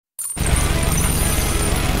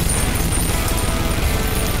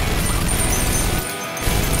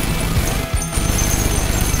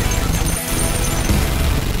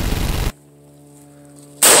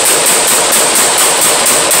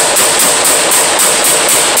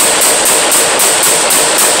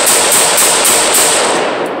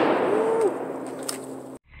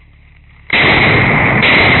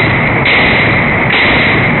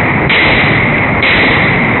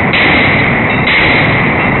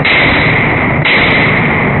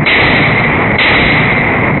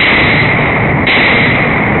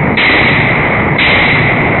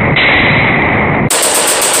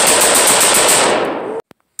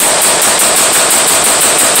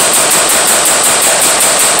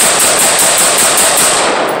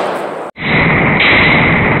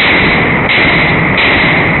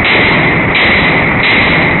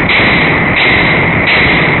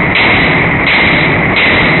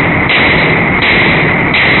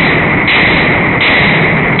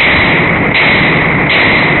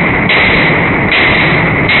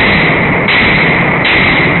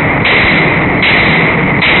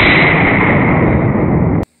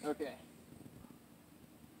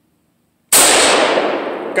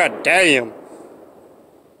God damn.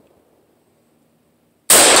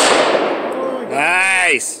 Oh,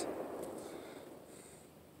 Nice.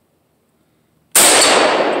 2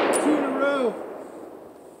 in a row.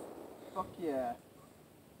 Fuck yeah.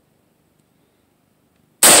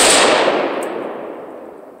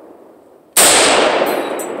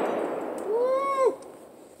 Woo!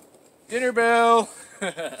 Dinner bell.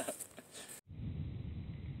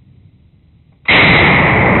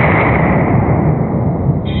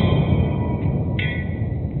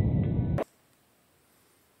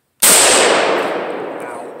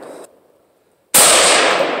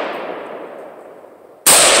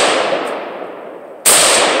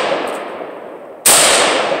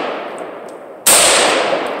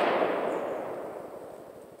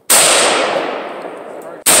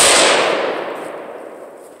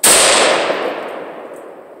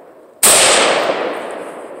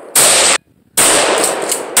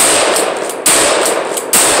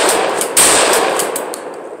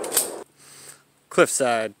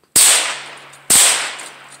 Cliffside.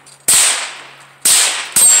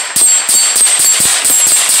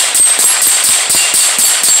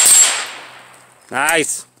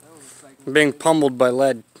 Nice. I'm being pummeled by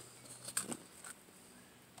lead.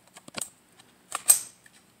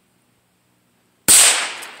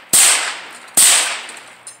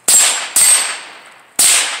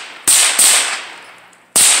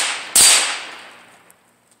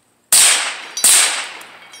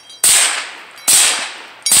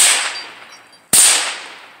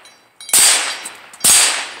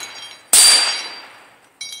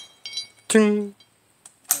 Ting.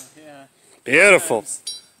 Oh, yeah. Beautiful.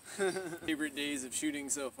 Favorite days of shooting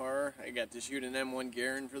so far. I got to shoot an M1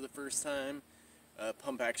 Garand for the first time, a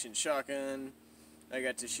pump action shotgun. I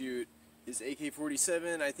got to shoot his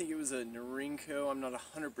AK-47. I think it was a Norinco. I'm not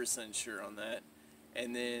 100% sure on that.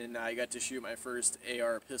 And then I got to shoot my first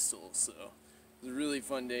AR pistol. So it was a really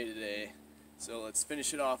fun day today. So let's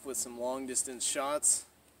finish it off with some long distance shots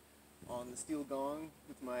on the steel gong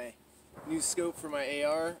with my new scope for my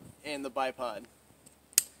AR and the bipod.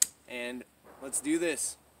 And let's do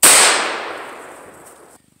this.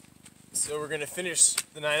 So we're gonna finish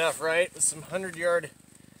the night off right with some 100-yard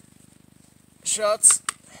shots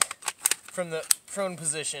from the prone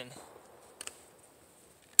position.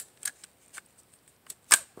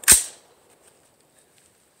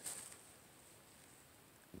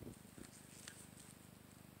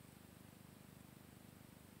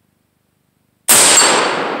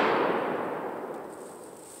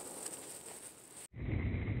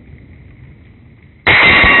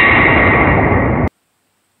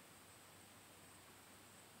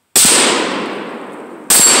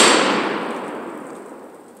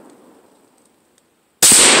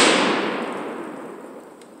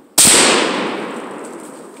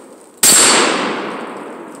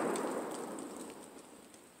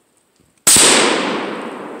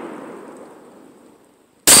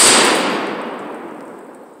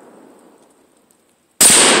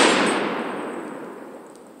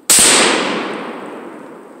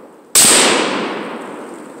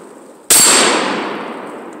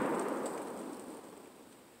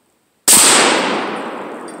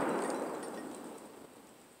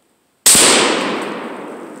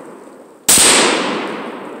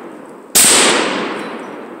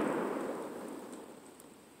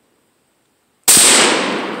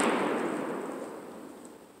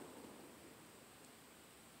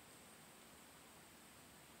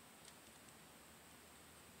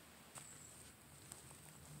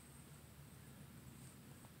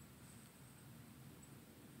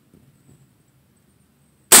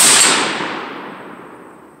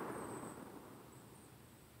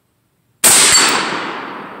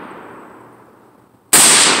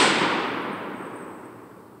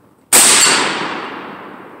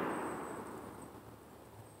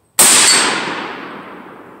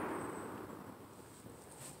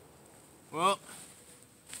 Well,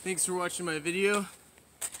 thanks for watching my video.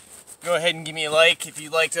 Go ahead and give me a like if you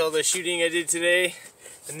liked all the shooting I did today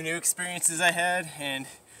and the new experiences I had, and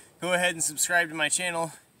go ahead and subscribe to my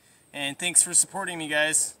channel. And thanks for supporting me,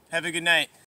 guys. Have a good night.